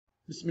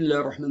Bismillah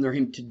ar-Rahman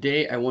ar-Rahim.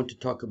 Today I want to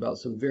talk about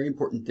some very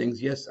important things.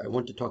 Yes, I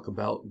want to talk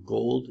about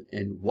gold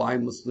and why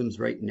Muslims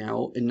right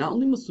now, and not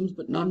only Muslims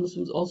but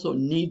non-Muslims also,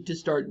 need to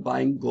start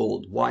buying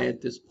gold. Why at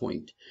this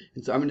point?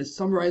 And so I'm going to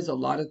summarize a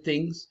lot of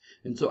things,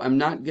 and so I'm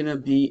not going to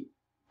be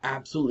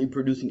absolutely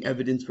producing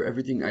evidence for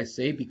everything I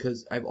say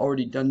because I've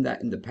already done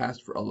that in the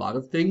past for a lot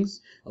of things.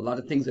 A lot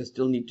of things I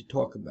still need to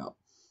talk about.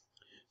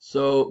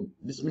 So,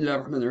 Bismillah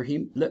ar-Rahman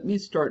ar-Rahim. Let me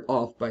start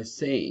off by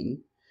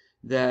saying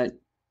that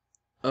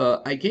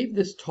I gave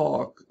this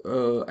talk,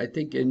 I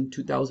think in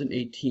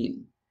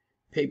 2018,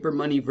 Paper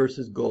Money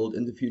versus Gold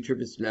in the Future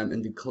of Islam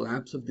and the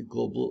Collapse of the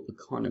Global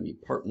Economy,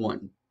 Part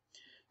 1.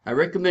 I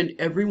recommend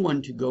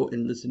everyone to go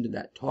and listen to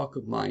that talk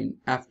of mine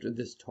after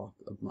this talk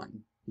of mine.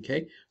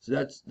 Okay,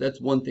 so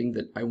that's one thing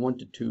that I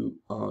wanted to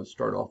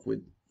start off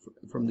with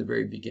from the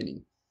very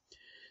beginning.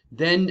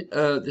 Then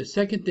the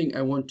second thing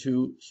I want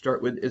to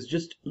start with is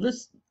just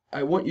listen.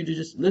 I want you to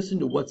just listen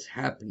to what's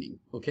happening.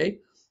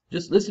 Okay.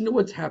 Just listen to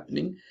what's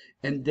happening,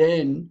 and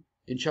then,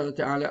 inshallah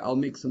ta'ala, I'll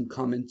make some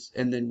comments,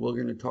 and then we're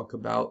going to talk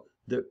about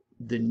the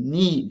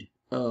need,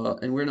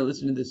 and we're going to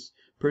listen to this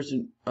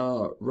person,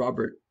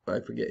 Robert,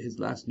 I forget his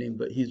last name,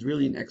 but he's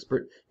really an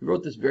expert. He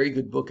wrote this very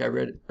good book I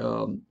read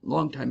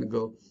long time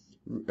ago,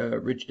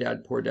 Rich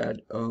Dad, Poor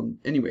Dad.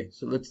 Anyway,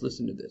 so let's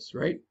listen to this,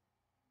 right?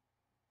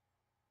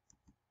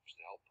 To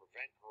help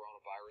prevent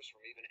coronavirus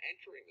from even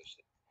entering the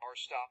state, are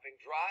stopping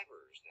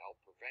drivers to help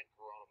prevent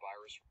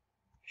coronavirus.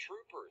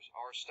 Troopers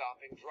are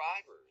stopping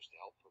drivers to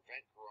help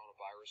prevent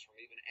coronavirus from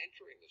even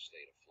entering the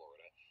state of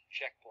Florida.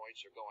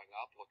 Checkpoints are going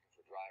up, looking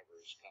for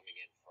drivers coming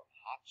in from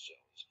hot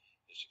zones.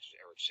 This is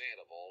Eric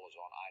Sandoval is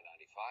on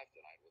I-95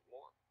 tonight with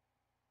more.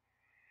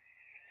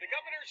 The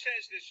governor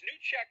says this new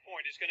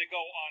checkpoint is going to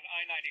go on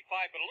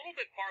I-95, but a little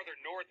bit farther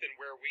north than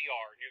where we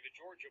are, near the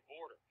Georgia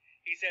border.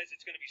 He says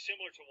it's going to be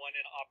similar to one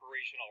in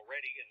operation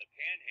already in the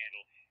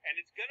Panhandle, and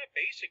it's going to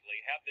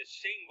basically have the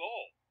same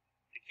goal,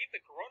 to keep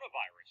the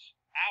coronavirus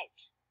out.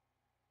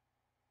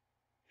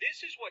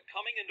 This is what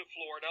coming into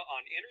Florida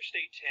on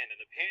Interstate 10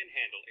 in the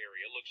Panhandle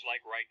area looks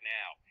like right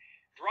now.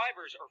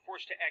 Drivers are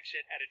forced to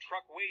exit at a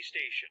truck weigh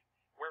station,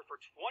 where for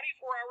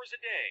 24 hours a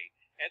day,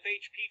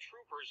 FHP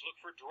troopers look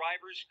for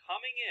drivers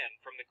coming in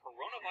from the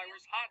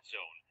coronavirus hot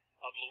zone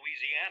of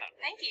Louisiana.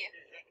 Thank you.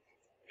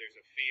 There's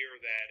a fear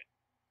that...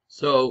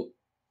 So,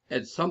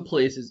 at some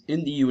places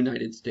in the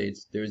United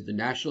States, there's the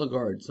National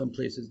Guard. Some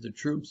places, the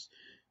troops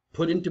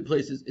put into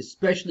places,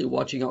 especially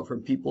watching out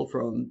for people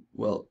from,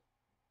 well,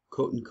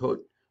 quote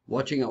unquote,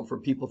 watching out for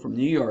people from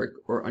New York,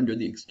 or under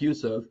the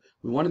excuse of,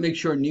 we want to make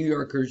sure New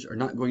Yorkers are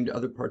not going to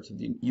other parts of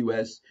the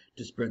U.S.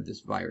 to spread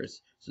this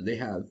virus. So they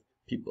have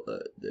people,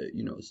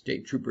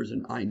 state troopers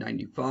in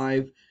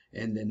I-95,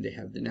 and then they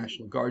have the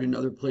National Guard in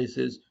other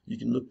places. You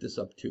can look this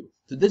up too.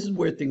 So this is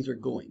where things are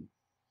going.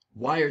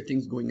 Why are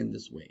things going in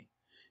this way?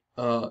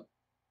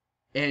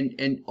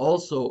 And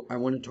also, I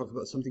want to talk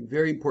about something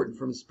very important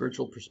from a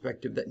spiritual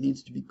perspective that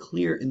needs to be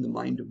clear in the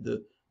mind of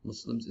the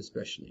Muslims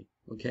especially.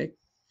 Okay?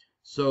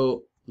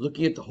 So,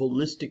 looking at the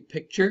holistic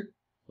picture,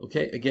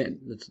 okay,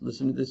 again, let's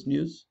listen to this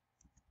news.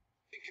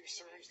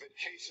 Concerns that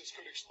cases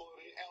could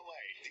explode in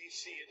LA,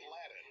 DC,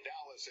 Atlanta,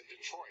 Dallas, and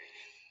Detroit.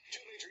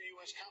 Two major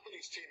U.S.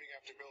 companies teaming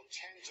up to build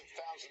tens of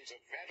thousands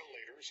of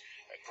ventilators,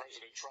 and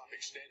President Trump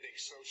extending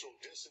social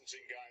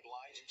distancing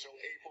guidelines until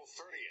April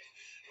 30th.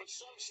 But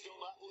some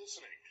still not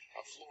listening.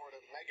 A Florida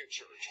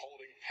megachurch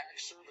holding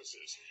packed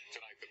services.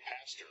 Tonight, the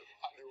pastor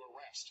under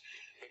arrest.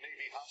 The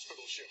Navy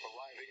hospital ship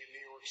arriving in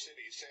New York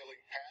City,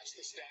 sailing past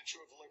the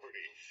Statue of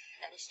Liberty.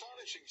 And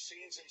astonishing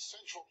scenes in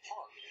Central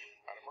Park,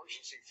 an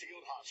emergency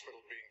field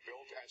hospital being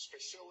built as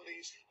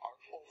facilities are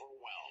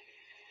overwhelmed.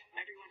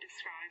 Everyone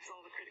describes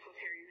all the critical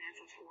care units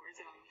as war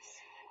zones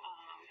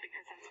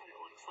because that's what it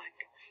looks like.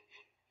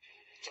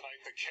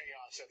 Tonight, the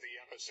chaos at the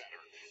epicenter.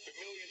 The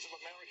millions of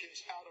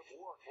Americans out of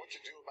work. What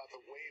to do about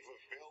the wave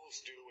of bills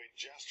due in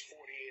just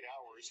 48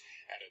 hours.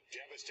 And a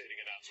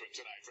devastating announcement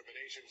tonight from the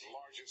nation's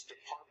largest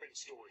department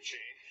store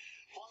chain.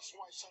 Plus,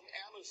 why some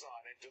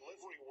Amazon and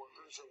delivery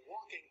workers are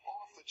walking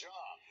off the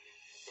job.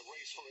 The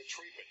race for a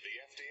treatment, the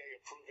FDA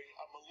approving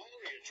a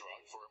malaria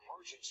drug for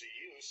emergency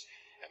use,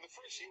 and the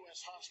first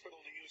U.S. hospital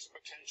to use a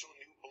potential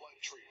new blood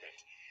treatment,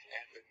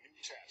 and the new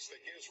test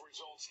that gives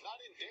results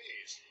not in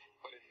days,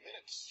 but in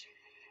minutes.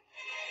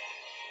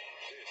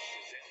 This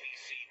is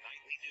NBC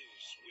Nightly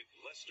News with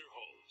Lester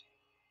Holt.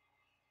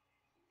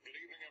 Good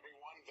evening,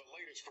 everyone. The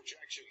latest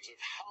projections of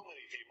how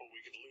many people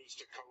we could lose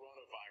to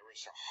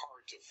coronavirus are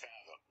hard to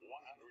fathom.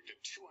 100 to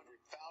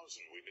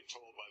 200,000, we've been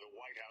told by the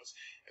White House,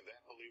 and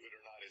that, believe it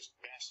or not, is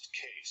best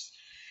case.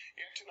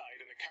 Yet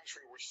tonight, in a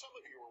country where some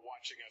of you are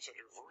watching us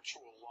under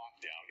virtual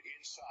lockdown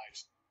inside.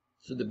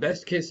 So the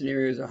best case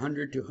scenario is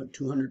 100 to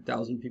 200,000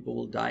 people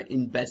will die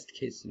in best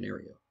case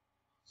scenario.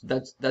 So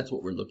that's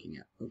what we're looking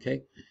at,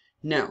 okay?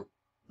 Now,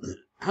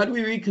 how do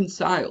we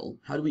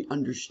reconcile, how do we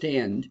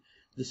understand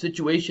the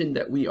situation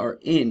that we are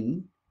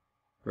in,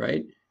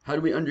 right? How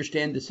do we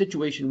understand the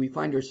situation we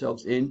find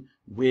ourselves in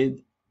with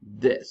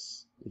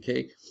this,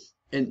 okay?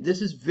 And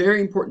this is very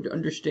important to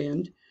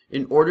understand.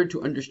 in order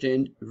to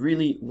understand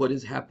really what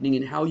is happening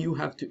and how you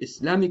have to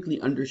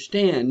Islamically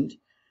understand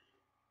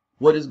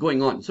what is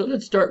going on. So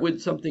let's start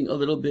with something a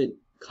little bit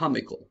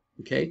comical,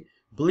 okay?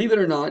 Believe it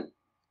or not,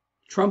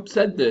 Trump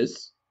said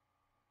this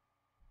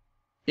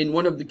in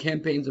one of the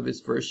campaigns of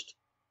his first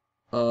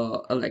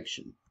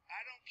election.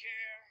 I don't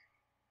care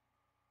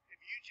if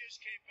you just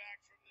came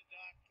back from the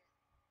doctor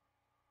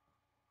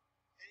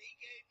and he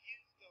gave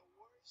you the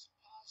worst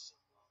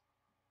possible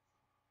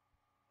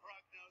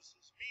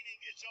prognosis,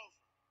 meaning it's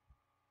over.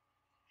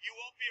 You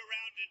won't be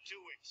around in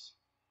 2 weeks.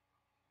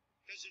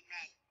 Doesn't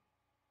matter.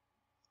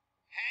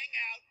 Hang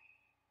out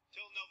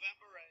till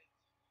November 8th.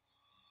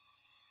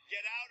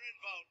 Get out and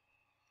vote.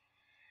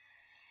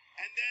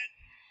 And then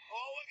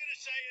all we're going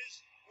to say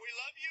is, we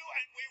love you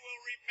and we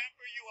will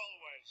remember you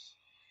always.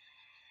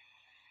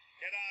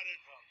 Get out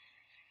and vote.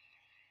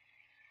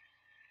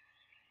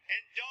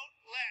 And don't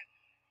let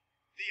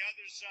the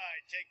other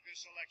side take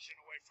this election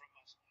away from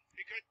us.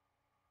 Because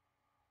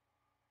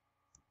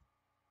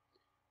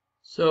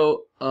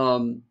So,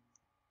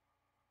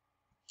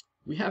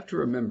 we have to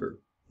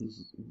remember,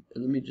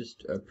 let me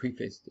just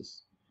preface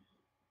this,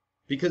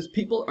 because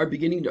people are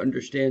beginning to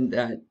understand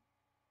that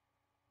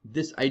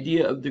this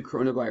idea of the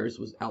coronavirus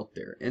was out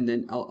there. And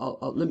then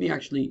let me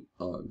actually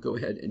go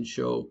ahead and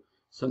show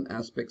some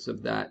aspects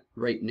of that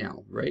right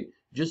now, right?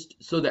 Just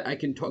so that I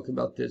can talk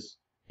about this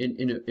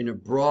in a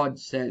broad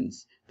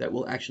sense that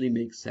will actually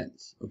make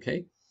sense,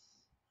 okay?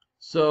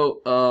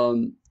 So,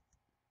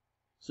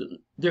 so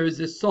there is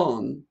this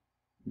song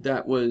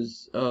that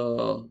was,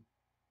 I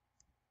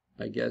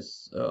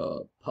guess,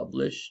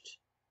 published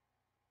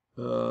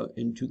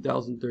in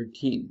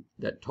 2013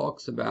 that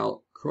talks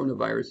about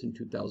coronavirus in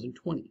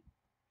 2020.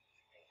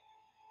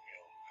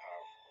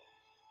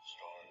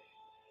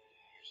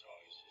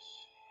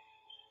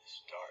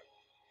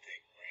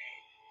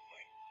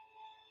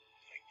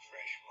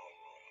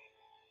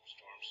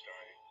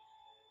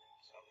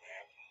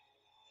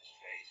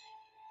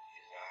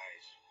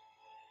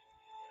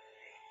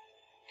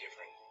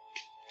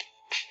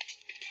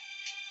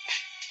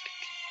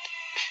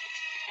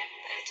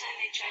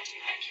 Trying to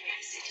evacuate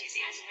the cities,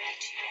 it was already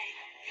too late.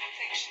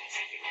 Infections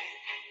everywhere.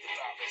 The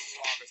virus is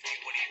harvesting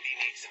what it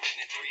needs. 7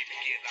 and 3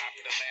 begin life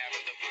in the lab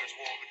of the first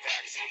war with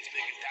vaccines.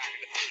 Big attack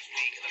in the first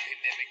week of the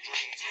pandemic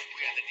dreams.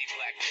 We had the deep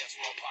black death,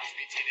 smallpox,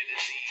 mutated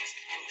disease.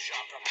 Flu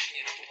shot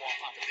propaganda for all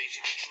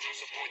population to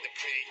truce. Avoid the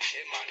prey.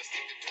 It might have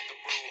slipped into the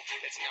room.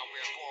 It's now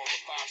we're born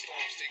with 5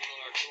 storms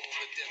signal our doom.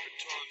 The death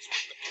returns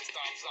with the pissed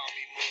off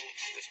zombie moon.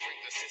 The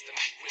sprinkler system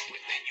equipped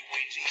with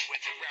NUAG. Went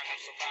to round up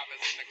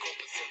survivors in the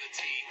cold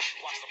facility.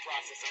 Watch the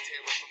process of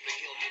terror from the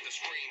hill to the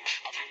stream.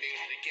 I'll be made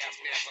in the gas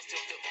mask, I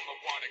still feel my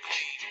water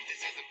clean.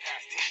 This isn't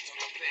past tense on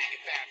the plague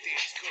and bad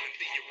things couldn't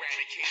be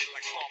eradicated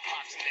like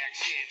smallpox in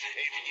action.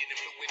 Avian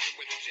influenza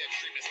with the jet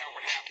stream is how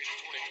it happens.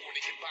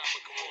 2020 combined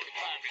with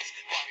coronavirus,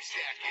 body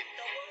stacking.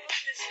 The world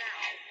is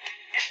now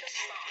at the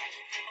start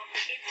of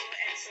the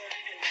influenza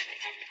pandemic.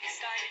 It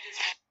started as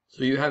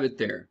So you have it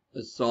there,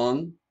 a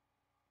song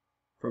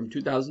from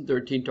 2013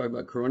 talking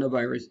about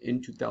coronavirus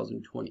in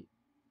 2020.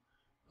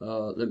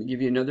 Let me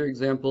give you another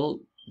example.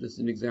 This is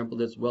an example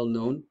that's well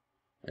known.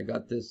 I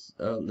got this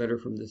letter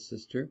from this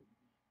sister.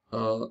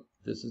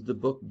 This is the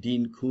book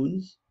Dean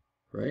Koontz,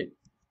 right?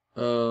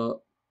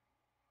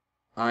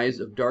 Eyes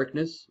of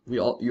Darkness.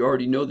 You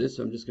already know this,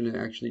 so I'm just going to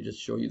actually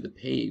just show you the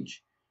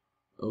page,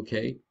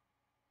 okay,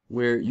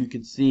 where you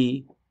can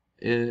see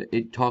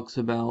it talks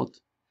about,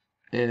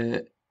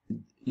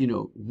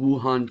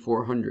 Wuhan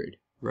 400,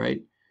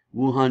 right?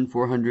 Wuhan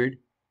 400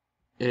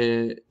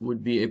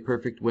 would be a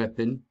perfect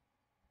weapon.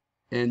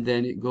 And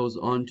then it goes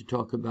on to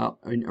talk about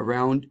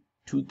around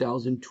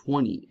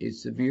 2020, a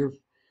severe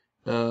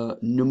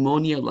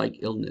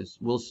pneumonia-like illness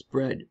will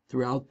spread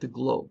throughout the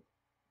globe.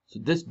 So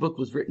this book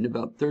was written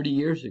about 30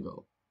 years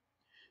ago,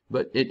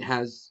 but it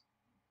has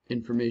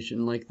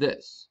information like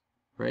this,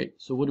 right?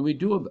 So what do we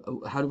do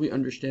about, how do we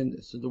understand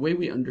this? So the way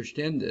we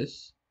understand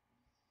this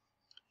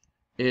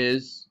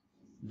is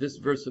this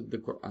verse of the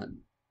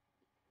Quran.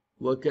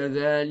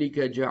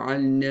 وَكَذَلِكَ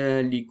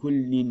جَعَلْنَا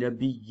لِكُلِّ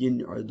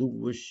نَبِيٍّ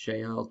عَدُوَّ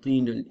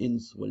الشَّيَاطِينَ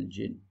الْإِنسِ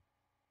وَالْجِنِّ.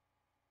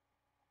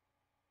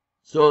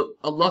 So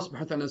Allah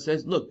subhanahu wa ta'ala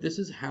says, look, this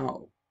is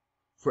how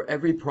for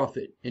every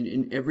prophet and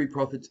in every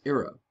prophet's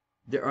era,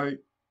 there are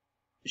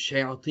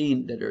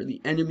shayateen that are the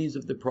enemies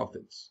of the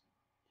prophets.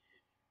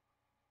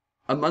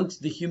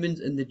 Amongst the humans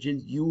and the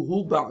jinns,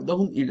 يُوهُوا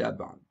بَعْضَهُمْ إِلَى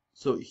بَعْضٍ.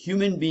 So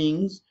human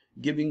beings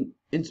giving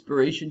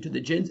inspiration to the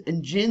jinns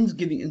and jinns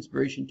giving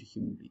inspiration to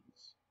human beings.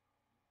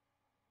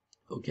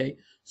 Okay,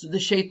 so the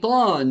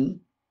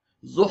shaitan,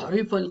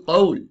 zuhrif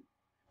al-qawl,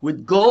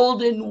 with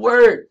golden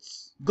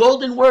words,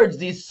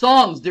 these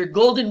songs, they're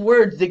golden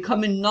words, they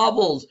come in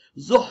novels,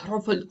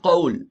 zuhrif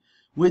al-qawl,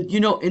 with,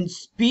 in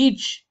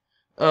speech,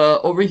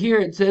 over here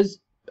it says,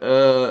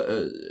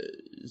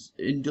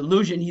 in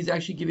delusion, he's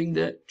actually giving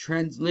the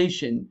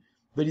translation,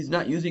 but he's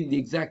not using the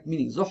exact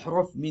meaning.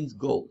 Zuhruf means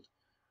gold,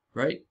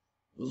 right?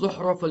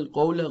 Zuhrif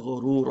al-qawla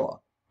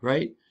ghurura,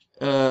 right?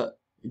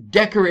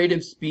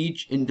 decorative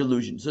speech in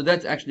delusion. So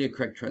that's actually a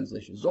correct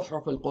translation.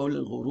 زخرف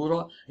القول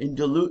الغرورة, in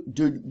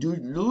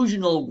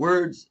delusional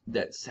words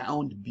that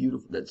sound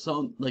beautiful, that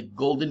sound like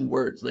golden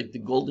words, like the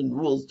golden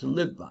rules to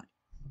live by,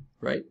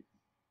 right?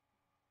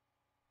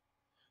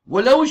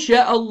 ولو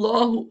شاء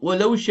الله,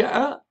 ولو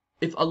شاء,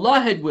 if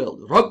Allah had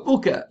willed,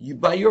 ربك, you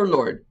by your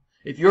Lord,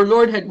 if your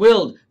Lord had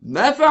willed,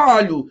 ما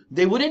فعلوا,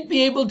 they wouldn't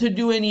be able to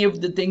do any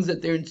of the things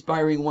that they're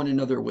inspiring one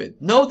another with.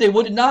 No, they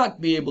would not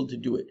be able to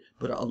do it.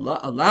 But Allah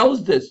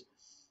allows this.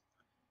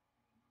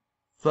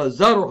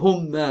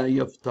 فَذَرْهُمْ مَا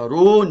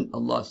يَفْتَرُونَ,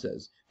 Allah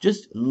says.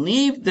 Just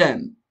leave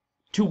them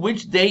to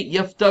which they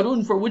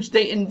يَفْتَرُونَ, for which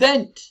they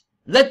invent.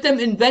 Let them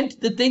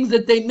invent the things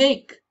that they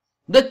make.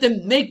 Let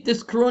them make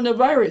this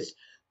coronavirus.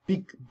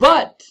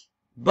 But,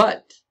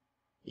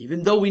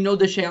 even though we know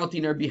the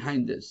shayateen are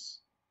behind this,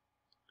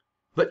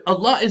 but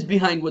Allah is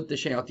behind what the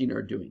shayateen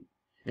are doing.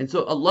 And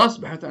so Allah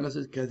subhanahu wa ta'ala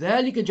says,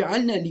 كَذَلِكَ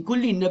جَعَلْنَا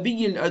لِكُلِّ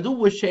نَبِيٍّ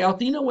عَدُوَّ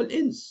الشَّيَاطِينَ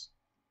وَالْإِنسِ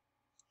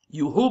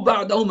يُوحُوا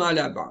بَعْضَهُمْ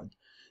عَلَى بَعْضٍ.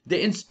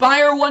 They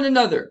inspire one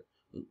another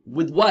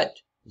with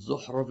what?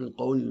 زُخْرُفِ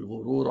الْقَوْلِ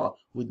الْغُرُورَ,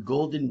 with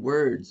golden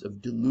words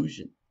of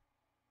delusion.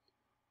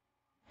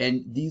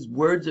 And these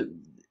words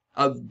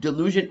of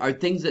delusion are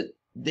things that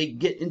they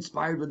get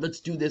inspired with.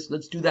 Let's do this,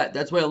 let's do that.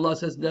 That's why Allah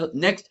says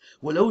next,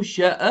 وَلَوْ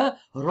شَاءَ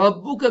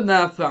رَبُّكَ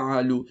مَا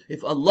فَعَلُوا.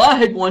 If Allah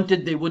had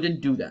wanted, they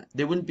wouldn't do that.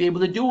 They wouldn't be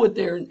able to do what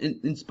they're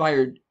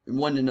inspired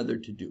one another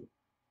to do.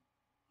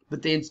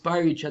 But they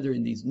inspire each other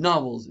in these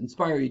novels,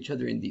 inspire each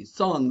other in these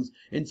songs,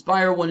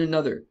 inspire one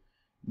another.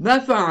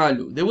 مَا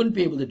فَعَلُوا. They wouldn't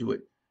be able to do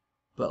it.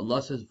 But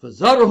Allah says,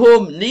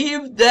 فَذَرْهُمْ,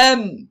 leave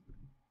them.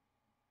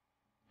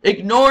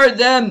 Ignore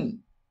them.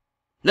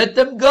 Let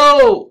them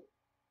go.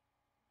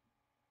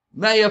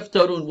 مَا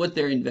يَفْتَرُونَ, what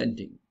they're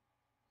inventing.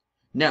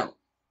 Now,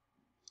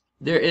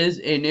 there is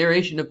a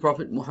narration of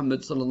Prophet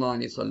Muhammad sallallahu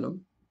alaihi wasallam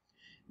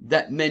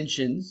that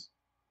mentions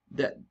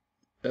that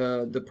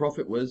the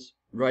Prophet was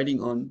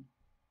riding on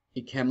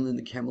a camel and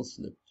the camel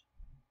slipped.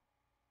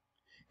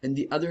 And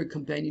the other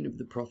companion of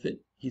the Prophet,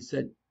 he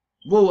said,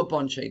 woe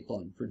upon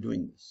shaitan for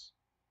doing this.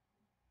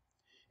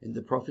 And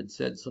the Prophet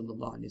said,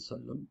 sallallahu alaihi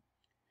wasallam,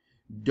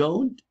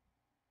 don't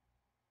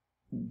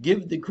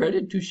give the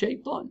credit to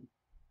shaitan.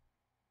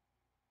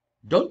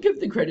 Don't give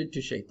the credit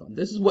to shaitan.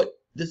 This is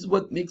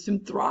what makes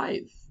him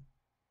thrive.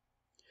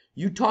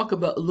 You talk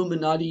about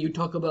Illuminati, you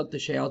talk about the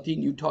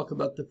shayateen, you talk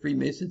about the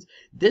Freemasons.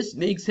 This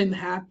makes him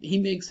happy. He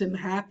makes him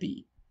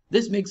happy.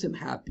 This makes him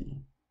happy.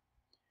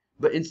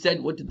 But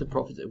instead, what did the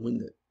Prophet say? When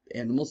the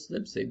animal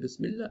slips, say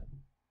Bismillah.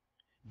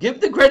 Give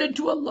the credit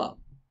to Allah.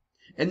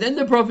 And then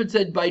the Prophet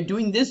said, by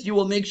doing this, you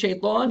will make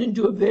shaitan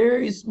into a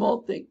very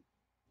small thing.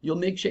 You'll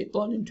make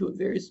shaitan into a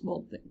very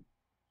small thing.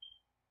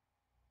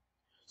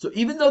 So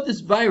even though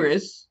this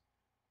virus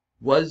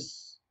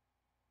was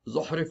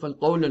زُحْرِفَ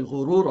الْقَوْلَ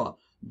الْغُرُورَ,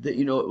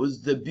 it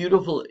was the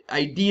beautiful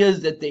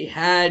ideas that they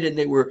had, and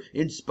they were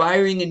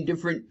inspiring in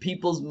different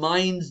people's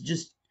minds,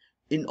 just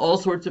in all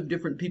sorts of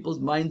different people's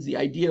minds, the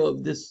idea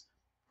of this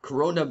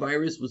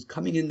coronavirus was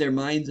coming in their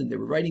minds, and they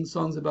were writing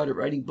songs about it,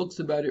 writing books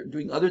about it,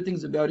 doing other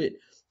things about it.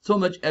 So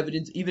much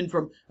evidence, even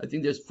from, I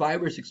think there's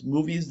 5 or 6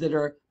 movies that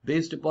are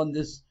based upon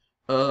this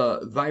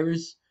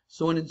virus,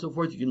 so on and so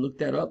forth. You can look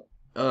that up.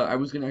 I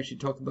was going to actually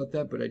talk about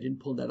that, but I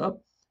didn't pull that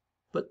up.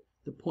 But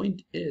the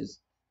point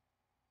is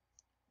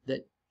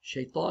that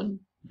shaitan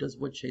does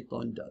what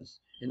shaitan does.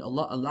 And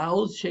Allah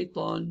allows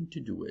shaitan to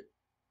do it.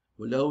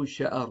 وَلَوْ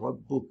شَاءَ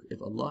رَبُّكَ,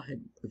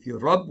 if your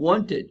Rabb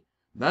wanted,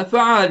 مَا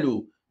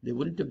فَعَلُوا, they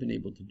wouldn't have been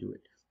able to do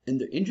it. And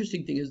the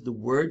interesting thing is the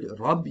word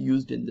Rabb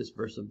used in this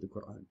verse of the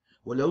Quran.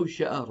 وَلَوْ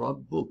شَاءَ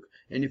رَبُّكَ,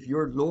 and if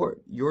your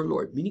Lord,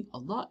 meaning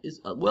Allah is,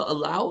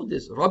 allow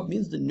this. Rabb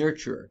means the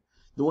nurturer.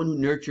 The one who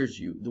nurtures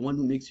you, the one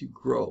who makes you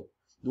grow,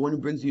 the one who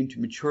brings you into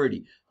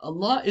maturity.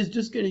 Allah is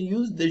just going to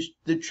use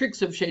the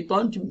tricks of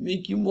shaitan to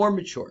make you more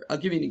mature. I'll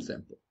give you an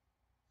example.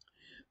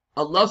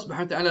 Allah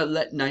subhanahu wa ta'ala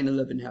let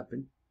 9/11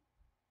 happen.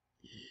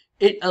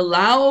 It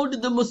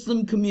allowed the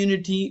Muslim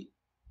community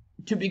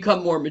to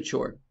become more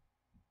mature.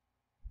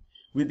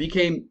 We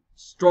became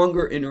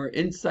stronger in our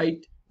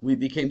insight. We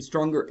became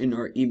stronger in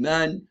our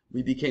iman.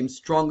 We became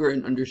stronger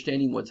in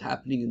understanding what's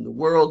happening in the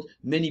world.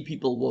 Many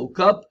people woke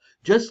up,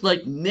 just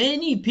like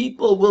many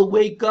people will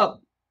wake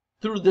up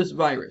through this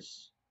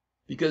virus.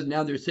 Because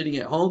now they're sitting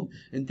at home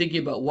and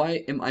thinking about,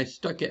 why am I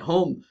stuck at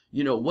home?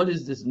 What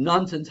is this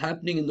nonsense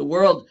happening in the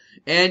world?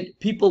 And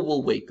people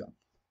will wake up.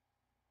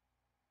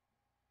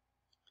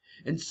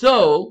 And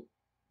so,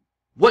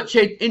 inna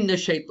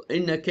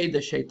kayda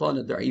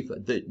shaytan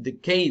da'ifa, the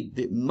kayd,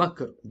 the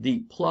makr,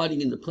 the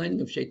plotting and the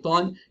planning of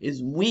shaitan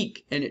is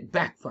weak, and it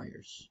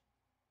backfires.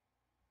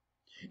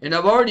 And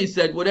I've already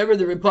said, whatever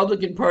the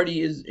Republican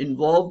Party is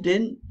involved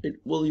in, it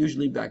will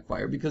usually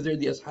backfire, because they're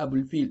the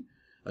Ashabul Fil.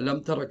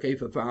 Alam tara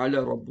kayfa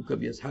fa'ala rabbuka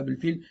bi ashabil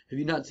fil. Have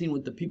you not seen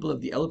what the people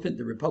of the elephant,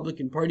 the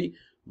Republican Party,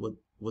 what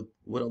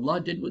Allah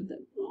did with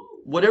them?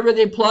 Whatever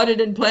they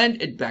plotted and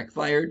planned, it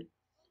backfired.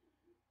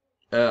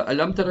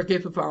 Alam tara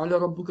kayfa fa'ala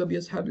rabbuka bi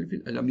ashabil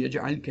fil. Alam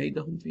yaj'al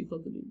kaydahum fi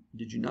tadlil.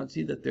 Did you not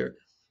see that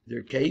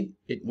their cave,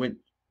 it went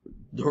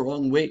the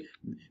wrong way,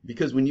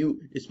 because when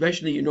you,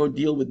 especially, you know,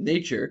 deal with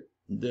nature,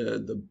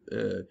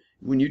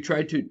 when you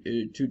try to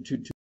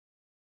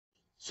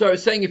so I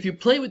was saying, if you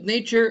play with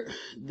nature,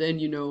 then,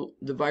 you know,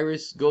 the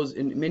virus goes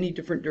in many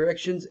different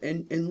directions.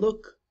 And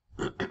look,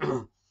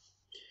 and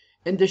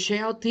the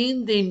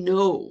shayateen, they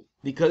know,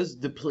 because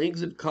the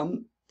plagues have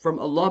come from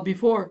Allah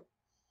before.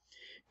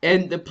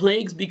 And the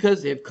plagues,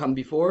 because they have come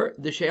before,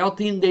 the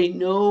shayateen, they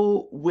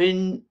know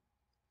when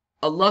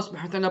Allah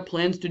subhanahu wa ta'ala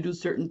plans to do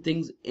certain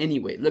things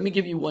anyway. Let me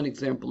give you one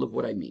example of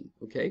what I mean,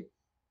 okay?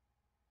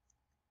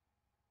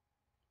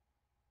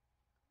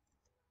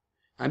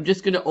 I'm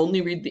just going to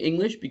only read the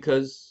English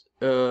because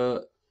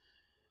it'll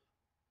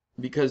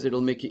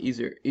make it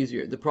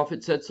easier. The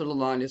Prophet said,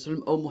 sallallahu alaihi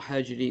wasallam, O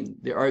muhajirin,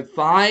 there are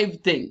 5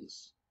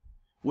 things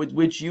with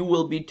which you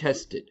will be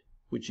tested,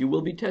 in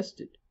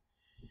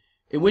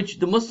which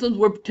the Muslims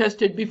were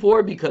tested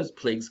before, because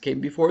plagues came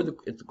before, the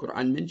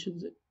Quran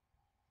mentions it.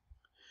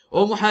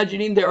 O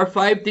muhajirin, there are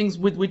 5 things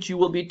with which you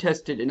will be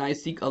tested, and I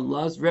seek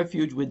Allah's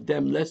refuge with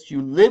them, lest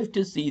you live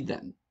to see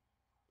them.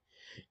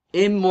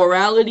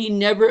 Immorality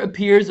never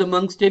appears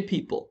amongst a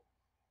people,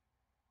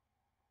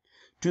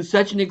 to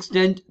such an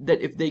extent that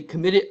if they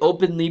commit it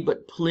openly,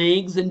 but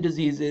plagues and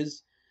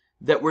diseases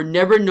that were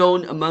never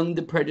known among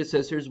the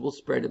predecessors will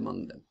spread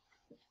among them.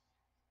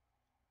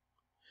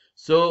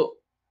 So,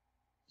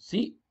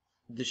 see,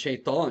 the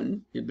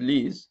shaitan,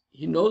 Iblis,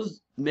 he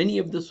knows many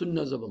of the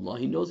sunnahs of Allah.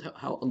 He knows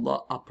how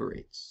Allah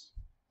operates.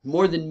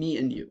 More than me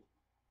and you.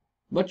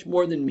 Much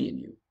more than me and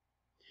you.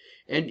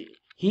 And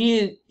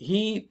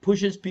he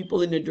pushes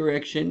people in a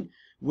direction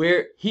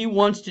where he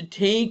wants to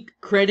take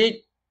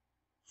credit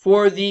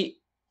for the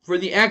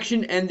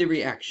action and the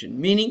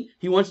reaction. Meaning,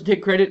 he wants to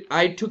take credit.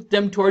 I took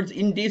them towards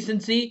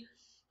indecency.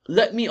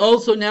 Let me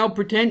also now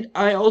pretend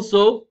I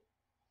also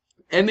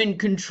am in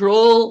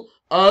control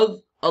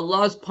of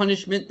Allah's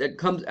punishment that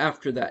comes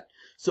after that.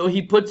 So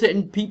he puts it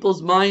in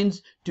people's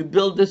minds to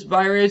build this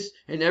virus,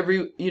 and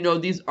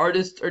these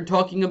artists are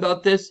talking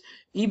about this,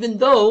 even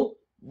though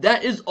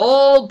that is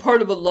all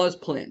part of Allah's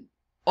plan.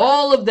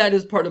 All of that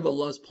is part of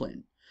Allah's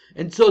plan.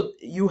 And so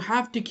you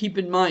have to keep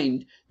in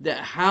mind that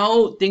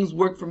how things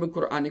work from a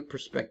Quranic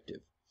perspective.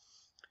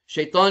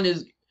 Shaitan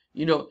is,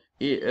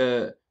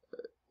 the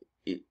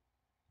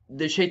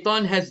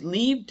shaitan has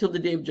leave till the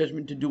day of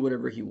judgment to do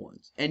whatever he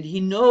wants. And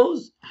he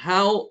knows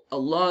how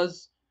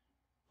Allah's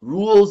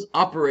rules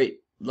operate.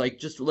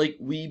 Just like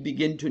we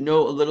begin to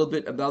know a little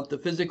bit about the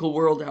physical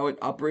world, how it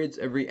operates,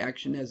 every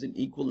action has an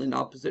equal and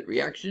opposite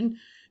reaction.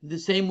 The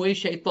same way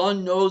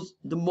shaitan knows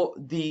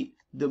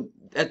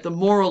at the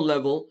moral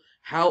level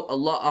how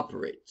Allah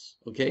operates,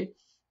 okay?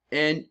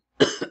 And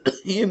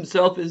he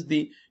himself is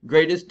the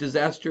greatest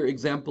disaster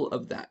example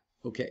of that,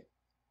 okay?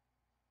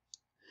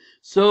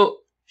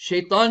 So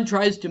shaitan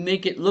tries to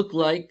make it look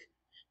like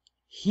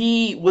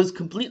he was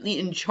completely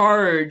in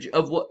charge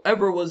of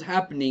whatever was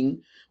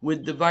happening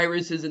with the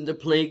viruses and the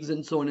plagues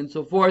and so on and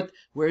so forth,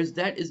 whereas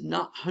that is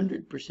not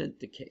 100%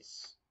 the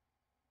case.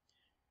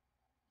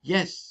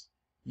 Yes,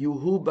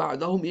 yuhu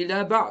ba'dahum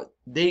ila ba'd.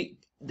 They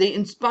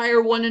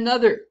inspire one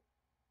another.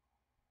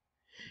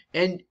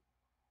 And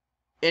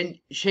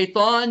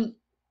shaitan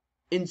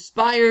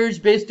inspires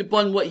based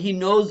upon what he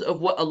knows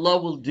of what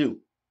Allah will do,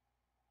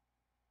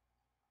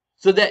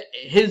 so that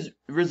his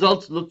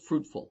results look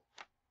fruitful.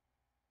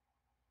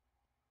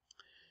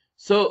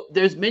 So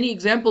there's many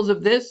examples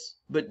of this,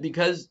 but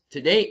because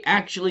today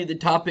actually the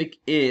topic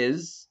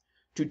is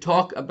to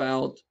talk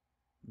about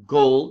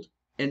gold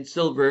and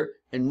silver,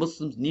 and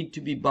Muslims need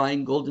to be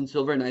buying gold and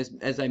silver, and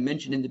as I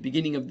mentioned in the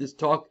beginning of this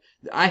talk,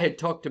 I had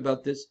talked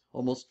about this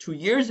almost 2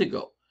 years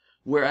ago,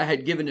 where I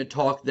had given a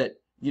talk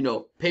that,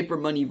 paper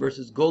money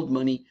versus gold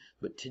money.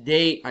 But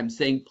today I'm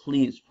saying,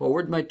 please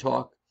forward my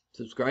talk,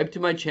 subscribe to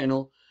my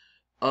channel,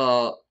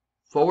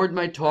 forward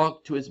my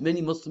talk to as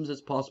many Muslims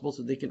as possible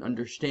so they can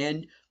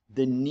understand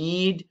the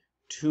need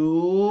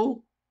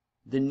to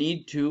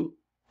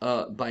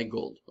buy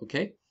gold.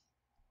 Okay,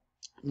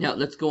 now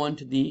let's go on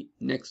to the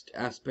next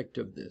aspect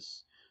of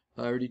this.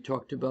 I already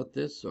talked about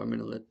this, so I'm going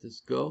to let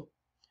this go.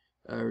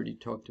 I already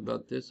talked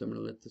about this, I'm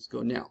going to let this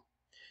go. Now,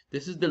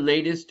 this is the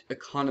latest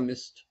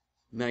Economist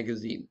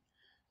magazine.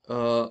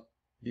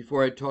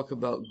 Before I talk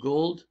about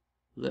gold,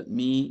 let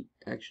me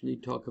actually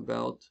talk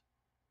about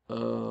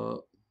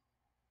the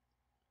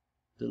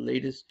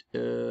latest.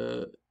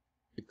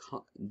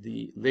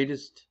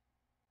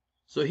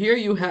 So here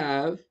you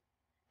have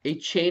a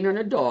chain on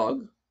a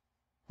dog,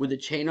 with a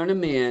chain on a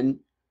man,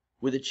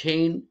 with a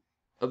chain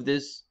of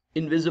this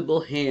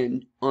invisible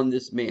hand on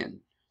this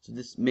man. So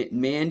this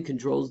man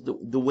controls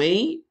the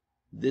way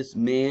this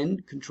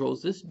man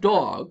controls this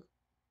dog.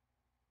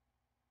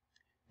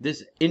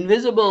 This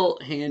invisible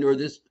hand, or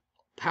this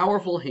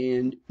powerful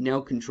hand,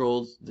 now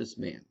controls this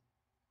man.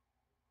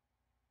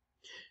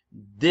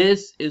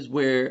 This is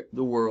where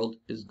the world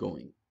is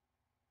going.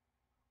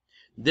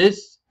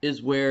 This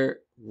is where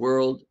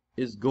world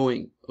is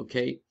going,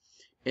 okay?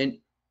 And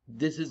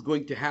this is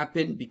going to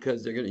happen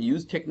because they're going to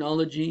use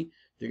technology.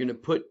 They're going to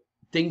put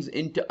things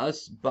into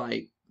us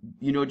by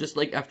You know, just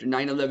like after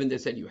 9/11, they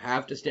said you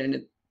have to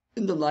stand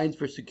in the lines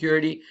for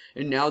security,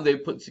 and now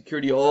they've put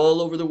security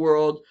all over the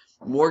world,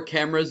 more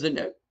cameras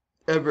than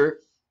ever.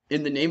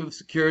 In the name of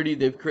security,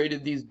 they've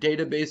created these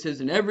databases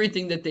and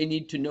everything that they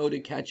need to know to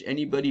catch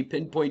anybody,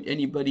 pinpoint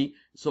anybody,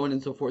 so on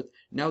and so forth.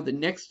 Now the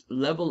next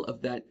level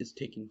of that is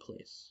taking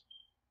place.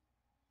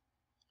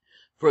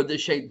 For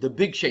the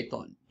big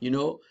shaitan, you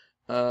know,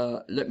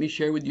 let me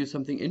share with you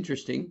something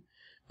interesting.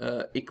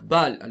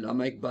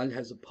 Allama Iqbal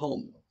has a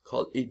poem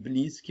called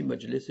Iblis Ki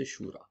Majlis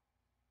Shura.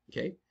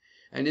 Okay?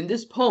 And in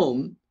this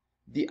poem,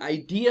 the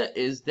idea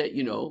is that,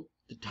 you know,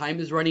 the time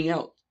is running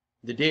out.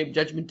 The day of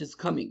judgment is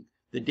coming.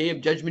 The day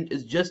of judgment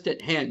is just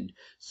at hand.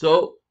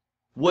 So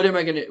what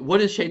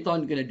is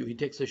shaitan gonna do? He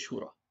takes a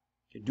shura.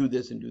 Okay, do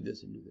this and do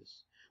this and do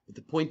this. But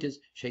the point is,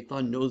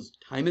 shaitan knows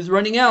time is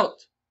running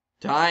out.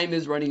 Time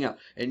is running out.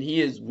 And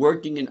he is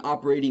working and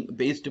operating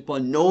based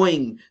upon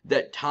knowing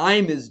that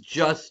time is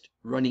just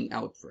running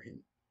out for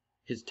him.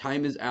 His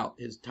time is out.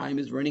 His time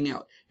is running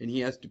out. And he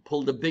has to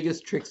pull the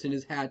biggest tricks in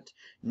his hat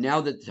now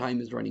that the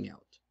time is running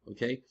out.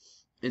 Okay?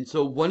 And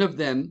so one of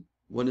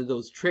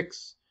those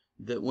tricks,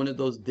 one of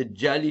those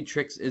Dajjali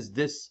tricks is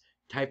this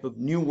type of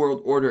new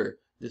world order.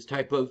 This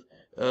type of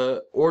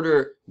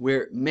order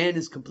where man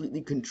is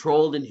completely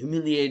controlled and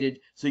humiliated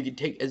so he can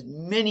take as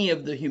many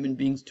of the human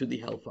beings to the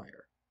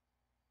hellfire.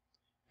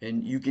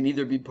 And you can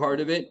either be part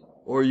of it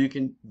or you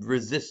can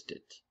resist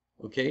it.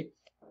 Okay?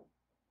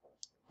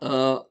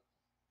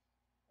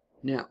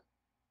 Now,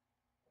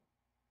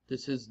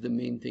 this is the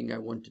main thing I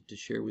wanted to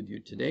share with you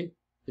today,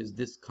 is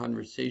this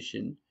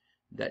conversation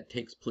that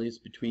takes place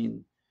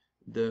between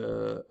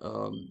the,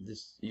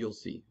 you'll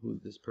see who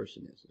this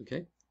person is,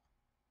 okay?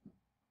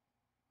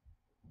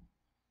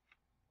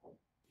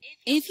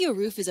 If your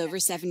roof is over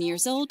 7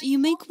 years old, you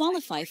may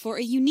qualify for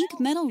a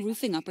unique metal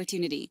roofing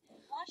opportunity.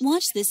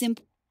 Watch this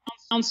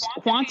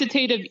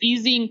quantitative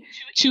easing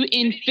to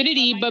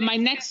infinity, but my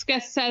next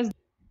guest says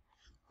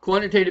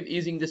quantitative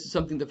easing, this is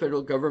something the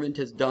federal government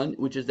has done,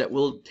 which is that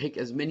we'll take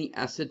as many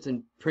assets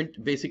and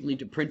basically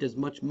to print as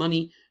much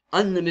money.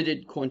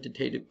 Unlimited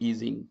quantitative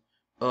easing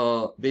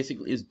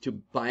basically is to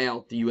buy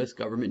out the U.S.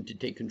 government, to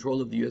take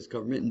control of the U.S.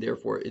 government and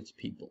therefore its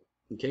people.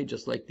 Okay,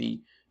 just like the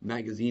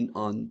magazine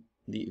on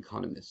The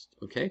Economist.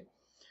 Okay,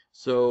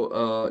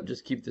 so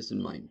just keep this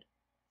in mind.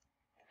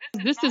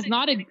 This is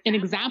not an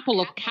example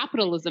of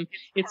capitalism.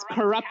 It's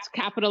corrupt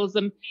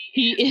capitalism.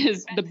 He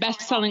is the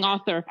best-selling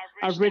author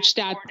of Rich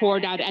Dad, Poor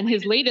Dad, and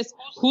his latest,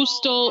 Who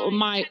Stole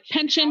My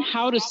Pension?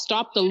 How to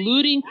Stop the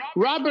Looting.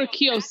 Robert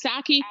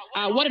Kiyosaki,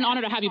 what an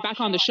honor to have you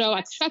back on the show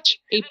at such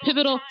a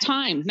pivotal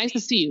time. Nice to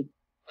see you.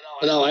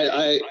 No,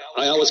 I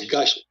always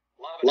gush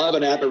love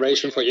and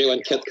admiration for you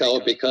and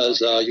Kitco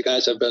because you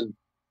guys have been,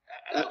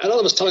 I don't know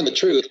if it's telling the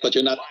truth, but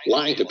you're not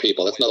lying to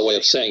people. That's another way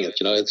of saying it.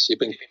 You know, you've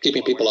been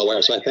keeping people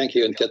aware. So I thank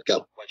you and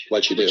Kitco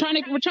what you do.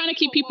 We're trying to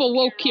keep people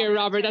woke here,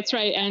 Robert. That's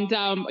right. And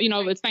you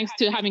know, it's thanks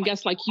to having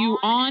guests like you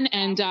on.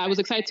 And I was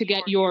excited to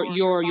get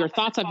your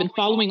thoughts. I've been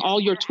following all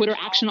your Twitter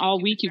action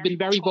all week. You've been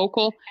very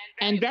vocal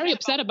and very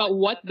upset about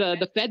what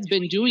the Fed's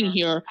been doing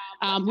here.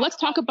 Let's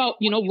talk about,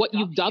 you know, what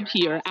you've dubbed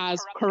here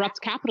as corrupt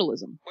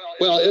capitalism.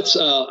 Well, it's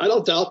I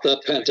don't doubt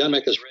the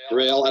pandemic is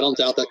real. I don't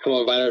doubt that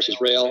coronavirus is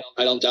real.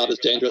 I don't doubt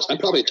it's dangerous.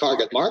 I'm probably a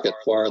target market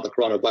for the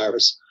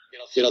coronavirus.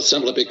 You know,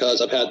 simply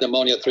because I've had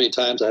pneumonia 3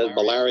 times. I had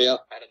malaria.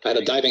 I had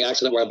a diving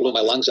accident where I blew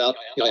my lungs out.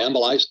 You know, I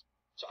embolized.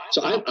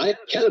 So I'm a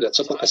candidate.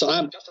 So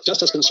I'm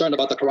just as concerned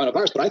about the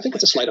coronavirus, but I think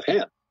it's a sleight of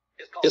hand.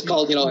 It's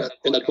called, you know,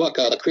 in the book,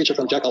 The Creature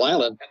from Jekyll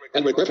Island,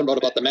 Henry Griffin wrote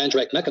about the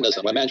Mandrake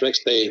mechanism, where Mandrake's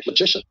the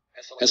magician.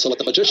 And so what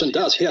the magician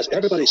does, he has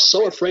everybody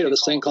so afraid of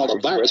this thing called a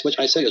virus, which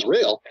I say is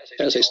real,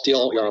 as they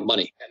steal your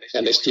money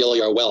and they steal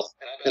your wealth.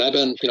 And I've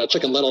been, you know,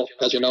 Chicken Little,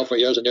 as you know, for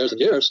years and years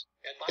and years,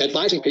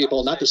 advising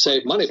people not to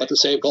save money, but to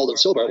save gold and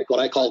silver, what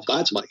I call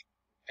God's money.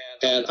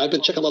 And I've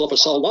been Chicken Little for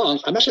so long,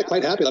 I'm actually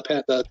quite happy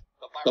that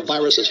the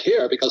virus is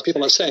here because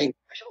people are saying,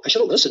 I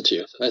should have listened to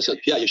you. And I said,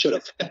 yeah, you should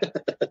have.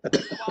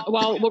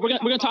 Well, we're going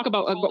to talk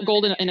about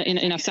gold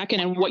in a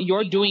second and what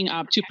you're doing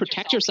to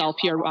protect yourself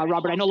here,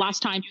 Robert. I know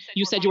last time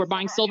you said you were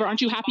buying silver.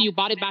 Aren't you happy you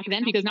bought it back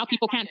then? Because now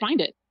people can't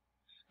find it.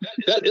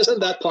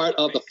 Isn't that part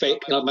of the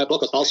fake? You know, my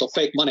book was also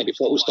Fake Money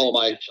Before Who Stole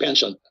My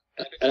Pension.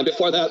 And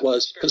before that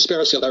was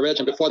Conspiracy of the Rich,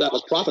 and before that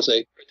was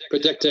Prophecy,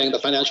 predicting the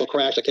financial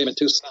crash that came in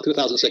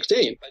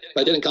 2016.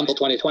 But it didn't come till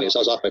 2020, so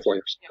I was off by 4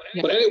 years.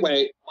 Yeah. But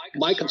anyway,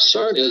 my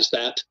concern is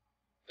that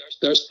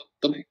there's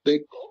the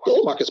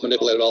gold market's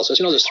manipulated also.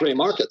 You know, there's 3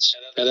 markets,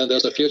 and then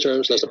there's the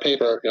futures, there's the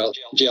paper, you know,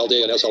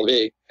 GLD and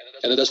SLV,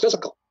 and then there's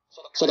physical.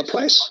 So the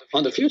price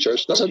on the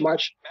futures doesn't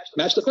match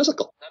the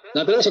physical.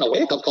 Now, there isn't a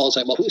wake-up call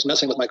saying, well, who's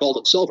messing with my gold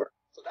and silver?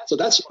 So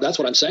that's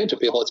what I'm saying to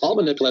people. It's all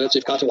manipulated. So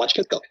you've got to watch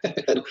Kitco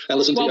and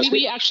listen to. Well,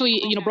 we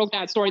actually, you know, broke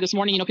that story this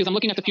morning. You know, because I'm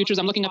looking at the futures,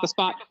 I'm looking at the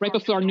spot. Right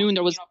before noon,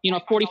 there was, you know,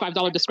 a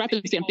 $45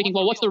 discrepancy. I'm thinking,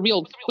 well, what's the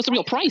real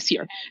price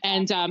here?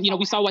 And you know,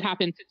 we saw what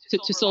happened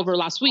to silver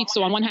last week.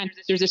 So on one hand,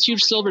 there's this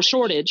huge silver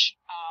shortage.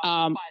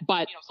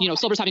 But you know,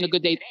 silver's having a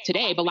good day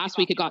today, but last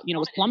week it got, you know,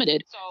 was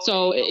plummeted.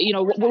 So you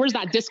know, where's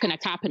that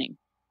disconnect happening?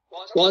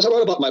 Well, as I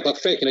wrote about in my book,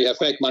 Fake, you have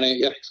fake money,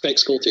 you have fake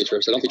school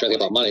teachers, they don't teach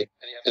anything about money,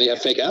 and you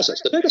have fake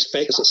assets. The biggest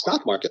fake is the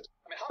stock market.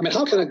 I mean,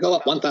 how can it go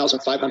up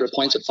 1,500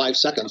 points in 5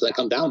 seconds and then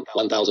come down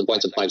 1,000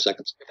 points in 5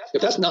 seconds?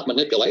 If that's not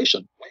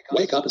manipulation,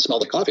 wake up and smell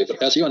the coffee.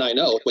 But as you and I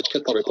know, which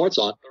Kitco reports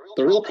on,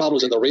 the real problem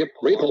is in the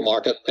repo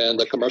market and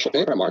the commercial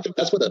paper market.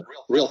 That's where the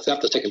real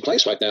theft is taking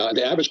place right now. And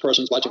the average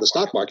person is watching the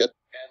stock market.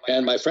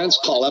 And my friends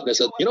call up and they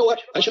said, you know what?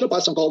 I should have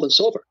bought some gold and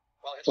silver.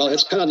 Well,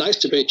 it's kind of nice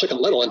to be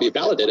Chicken Little and be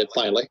validated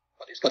finally.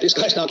 But these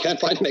guys now can't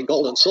find any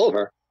gold and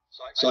silver.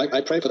 So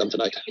I pray for them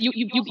tonight.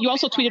 You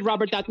also tweeted,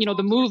 Robert, that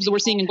the moves that we're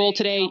seeing in gold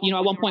today,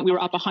 at one point we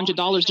were up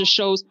 $100, just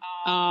shows,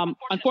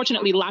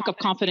 unfortunately, lack of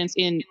confidence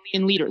in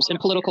leaders, in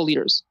political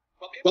leaders.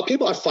 Well,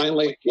 people are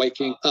finally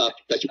waking up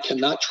that you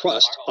cannot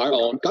trust our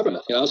own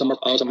government. I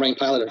was a Marine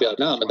pilot in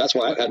Vietnam, and that's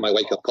why I had my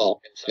wake-up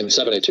call in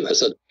 1972. I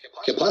said,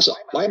 ¿Qué pasa?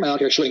 Why am I out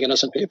here shooting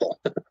innocent people?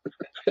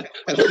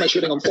 And who am I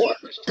shooting them for?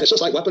 It's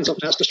just like weapons of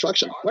mass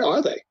destruction. Where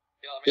are they?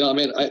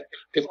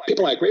 If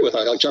people I agree with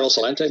are like Gerald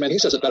Celente, man, he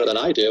says it better than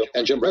I do.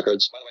 And Jim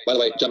Rickards, by the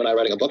way, Jim and I are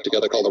writing a book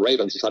together called The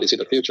Ravens, How Do You See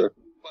the Future?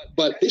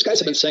 But these guys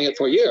have been saying it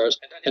for years.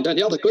 And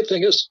Danielle, the good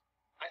thing is,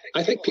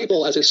 I think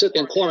people, as they sit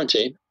in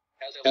quarantine,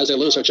 as they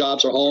lose their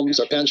jobs or homes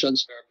or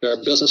pensions, their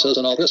businesses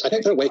and all this, I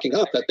think they're waking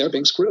up that they're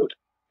being screwed.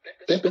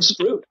 They've been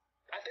screwed.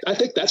 I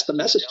think that's the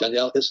message,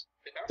 Danielle, is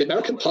the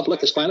American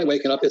public is finally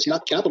waking up. It's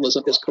not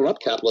capitalism, it's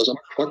corrupt capitalism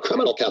or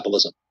criminal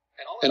capitalism.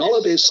 And all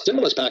of these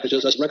stimulus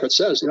packages, as Rickard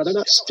says, they're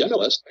not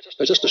stimulus.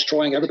 They're just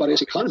destroying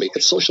everybody's economy.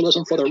 It's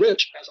socialism for the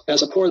rich as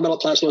the poor and middle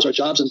class lose their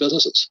jobs and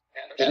businesses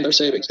and their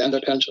savings and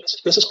their pensions.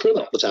 This is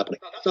criminal what's happening.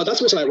 No, that's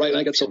the reason I write and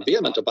I get so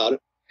vehement about it,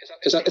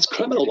 is that it's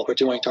criminal what we're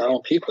doing to our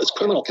own people. It's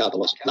criminal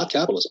capitalism, not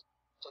capitalism.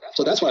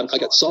 So that's why I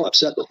get so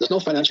upset that there's no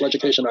financial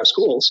education in our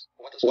schools.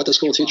 What does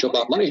school teach you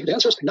about money? The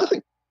answer is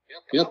nothing.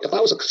 If I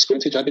was a school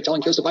teacher, I'd be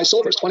telling kids to buy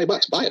silver. It's $20.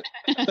 Buy it.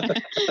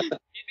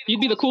 You'd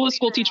be the coolest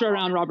school teacher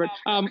around, Robert.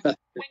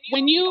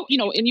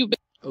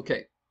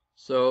 Okay,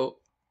 so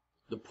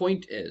the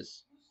point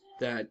is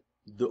that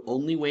the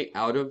only way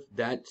out of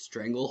that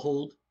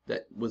stranglehold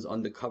that was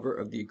on the cover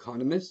of The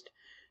Economist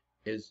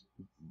is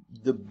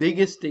the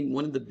biggest thing,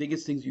 one of the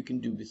biggest things you can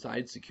do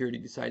besides security,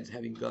 besides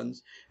having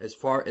guns, as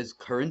far as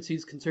currency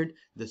is concerned,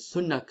 the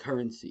Sunnah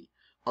currency.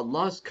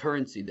 Allah's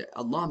currency that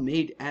Allah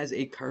made as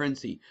a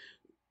currency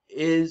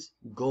is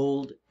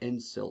gold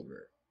and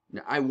silver.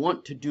 Now, I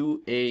want to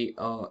do a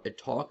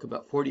talk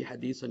about 40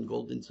 hadiths on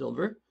gold and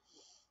silver,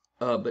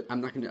 but I'm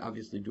not going to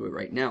obviously do it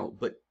right now.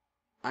 But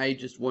I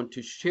just want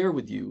to share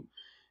with you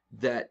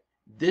that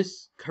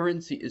this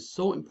currency is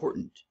so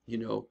important.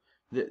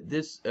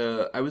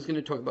 I was going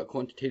to talk about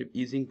quantitative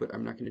easing, but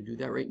I'm not going to do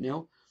that right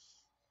now.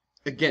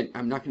 Again,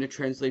 I'm not going to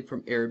translate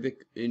from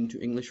Arabic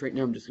into English right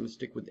now. I'm just going to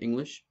stick with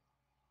English.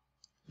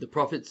 The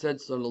Prophet said,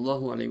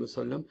 sallallahu alaihi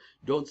wasallam,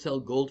 don't sell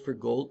gold for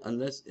gold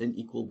unless in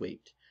equal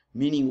weight.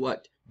 Meaning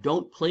what?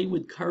 Don't play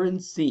with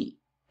currency.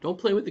 Don't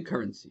play with the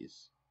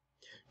currencies.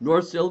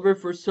 Nor silver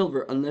for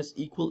silver unless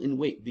equal in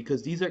weight,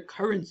 because these are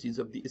currencies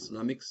of the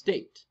Islamic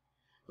State.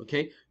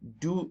 Okay?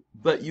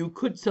 But you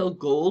could sell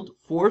gold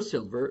for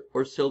silver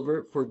or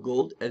silver for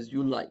gold as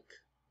you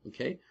like.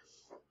 Okay?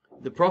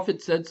 The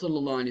Prophet said,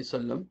 sallallahu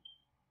alaihi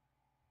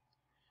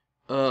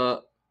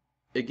wasallam,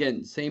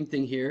 again, same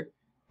thing here.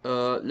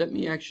 Let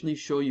me actually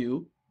show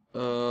you.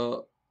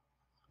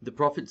 The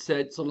Prophet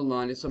said,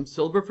 sallallahu alaihi wasallam,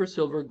 silver for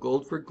silver,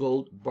 gold for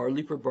gold,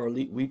 barley for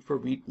barley, wheat for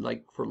wheat,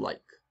 like for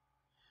like.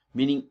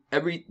 Meaning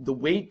the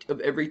weight of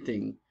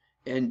everything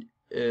and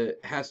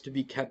has to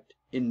be kept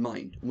in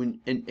mind.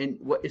 And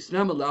what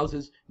Islam allows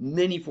is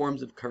many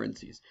forms of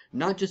currencies,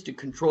 not just a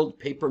controlled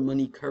paper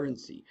money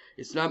currency.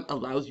 Islam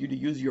allows you to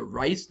use your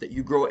rice that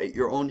you grow at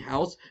your own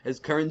house as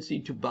currency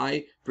to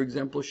buy, for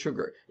example,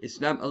 sugar.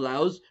 Islam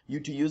allows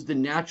you to use the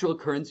natural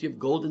currency of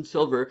gold and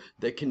silver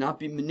that cannot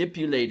be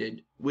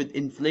manipulated with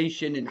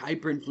inflation and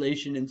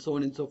hyperinflation and so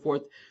on and so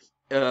forth.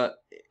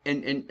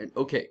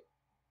 Okay.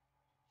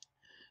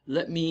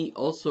 Let me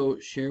also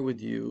share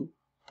with you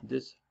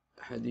this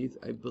hadith,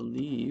 I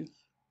believe.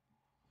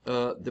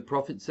 The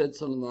Prophet said,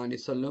 sallallahu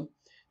alaihi wasallam,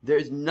 there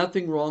is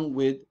nothing wrong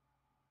with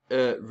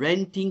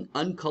renting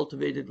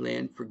uncultivated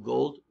land for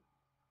gold,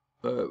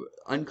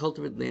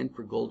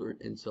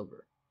 and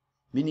silver.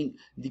 Meaning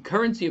the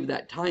currency of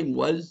that time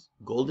was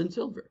gold and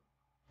silver.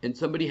 And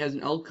somebody has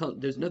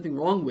there's nothing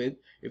wrong with,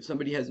 if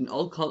somebody has an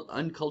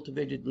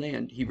uncultivated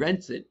land, he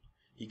rents it,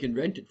 he can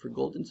rent it for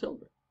gold and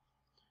silver.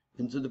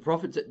 And so the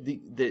Prophet said,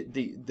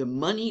 the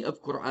money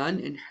of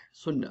Quran and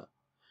Sunnah,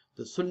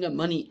 the Sunnah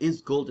money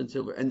is gold and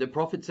silver. And the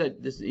Prophet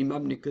said, this is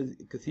Imam Ibn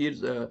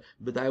Kathir's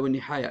Bidayah wa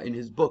Nihaya in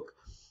his book,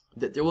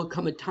 that there will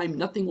come a time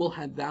nothing will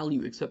have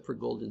value except for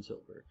gold and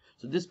silver.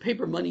 So this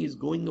paper money is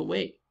going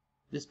away.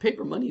 This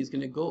paper money is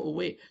going to go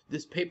away.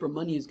 This paper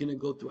money is going to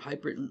go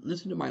through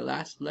listen to my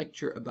last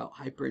lecture about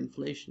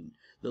hyperinflation,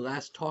 the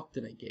last talk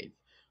that I gave.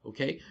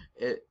 Okay?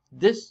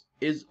 This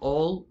is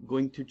all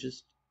going to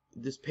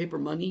this paper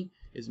money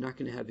is not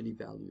going to have any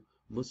value.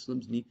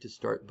 Muslims need to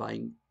start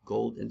buying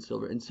gold and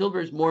silver. And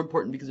silver is more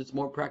important because it's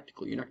more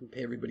practical. You're not going to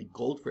pay everybody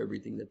gold for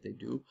everything that they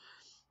do.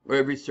 or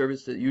every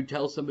service that you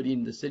tell somebody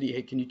in the city,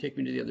 hey, can you take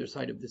me to the other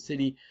side of the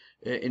city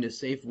in a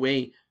safe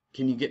way?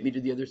 Can you get me to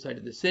the other side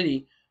of the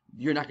city?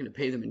 You're not going to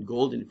pay them in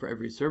gold and for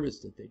every service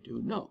that they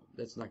do. No,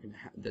 that's not going to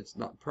that's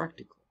not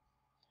practical.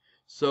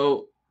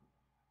 So,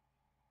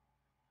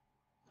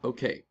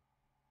 okay.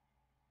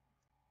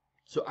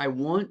 So I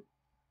want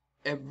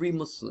every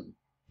Muslim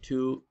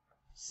to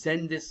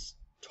send this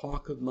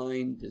talk of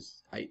mine,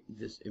 this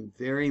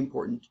very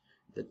important,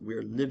 that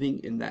we're living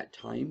in that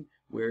time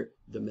where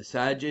the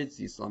masajids,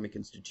 the Islamic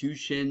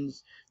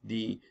institutions,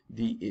 the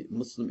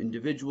Muslim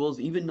individuals,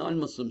 even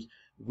non-Muslims,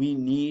 we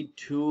need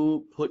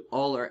to put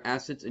all our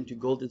assets into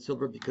gold and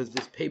silver, because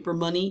this paper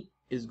money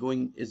is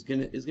gonna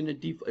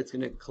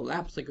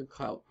collapse like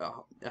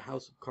a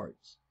house of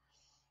cards.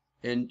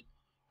 And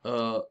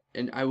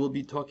I will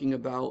be talking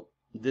about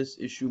this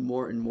issue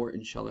more and more,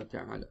 inshallah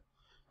ta'ala.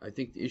 I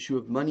think the issue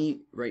of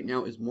money right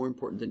now is more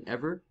important than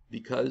ever,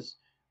 because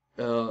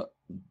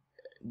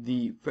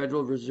the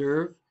Federal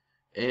Reserve,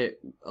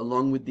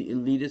 along with the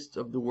elitists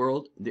of the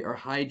world, they're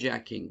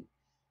hijacking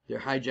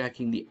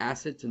the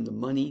assets and the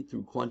money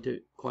through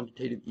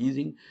quantitative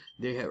easing.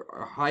 They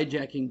are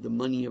hijacking the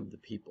money of the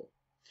people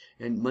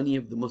and money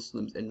of the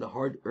Muslims and the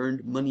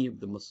hard-earned money of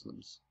the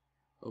Muslims.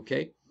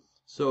 Okay?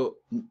 So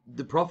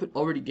the Prophet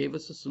already gave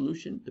us a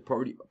solution. The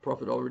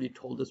Prophet already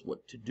told us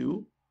what to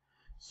do.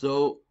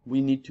 So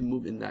we need to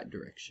move in that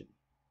direction.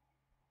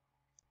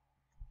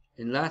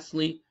 And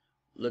lastly,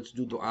 let's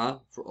do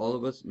dua for all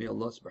of us. May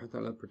Allah subhanahu wa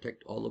ta'ala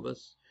protect all of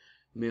us.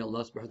 May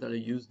Allah subhanahu wa ta'ala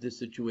use this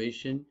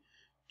situation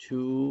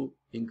to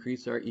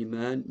increase our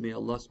iman. May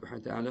Allah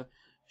subhanahu wa ta'ala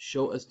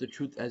show us the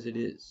truth as it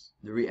is,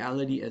 the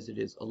reality as it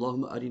is.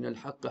 Allahumma arina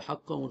al-haqqa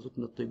haqqan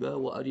warzuqna at-tibaa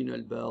wa arina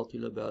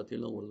al-batila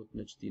batilan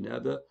warzuqna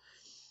ijtinaba.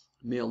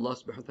 May Allah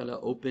subhanahu wa ta'ala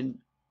open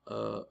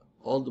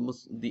all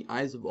the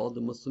eyes of all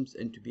the Muslims,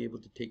 and to be able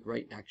to take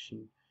right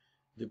action,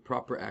 the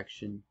proper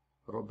action.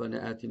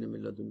 ربنا آتنا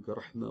من لدنك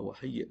رحمة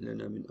وهيئ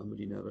لنا من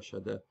أمرنا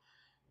رشدا.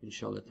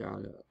 Inshallah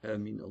ta'ala.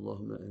 Ameen.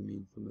 Allahumma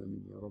ameen. Thumma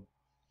ameen ya Rabb.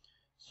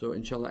 So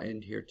inshallah I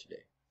end here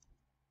today.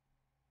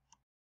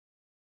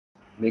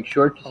 Make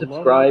sure to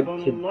subscribe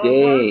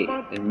today,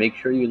 and make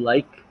sure you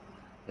like,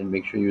 and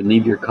make sure you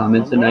leave your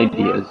comments and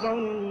ideas.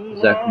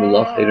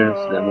 Jazakumullah khairan.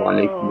 Assalamu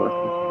alaikum wa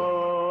rahmatullah.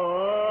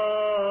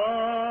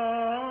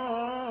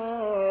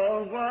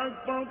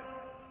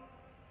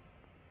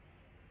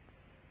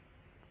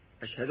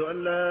 أشهد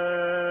أن لا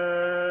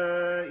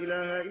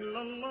إله إلا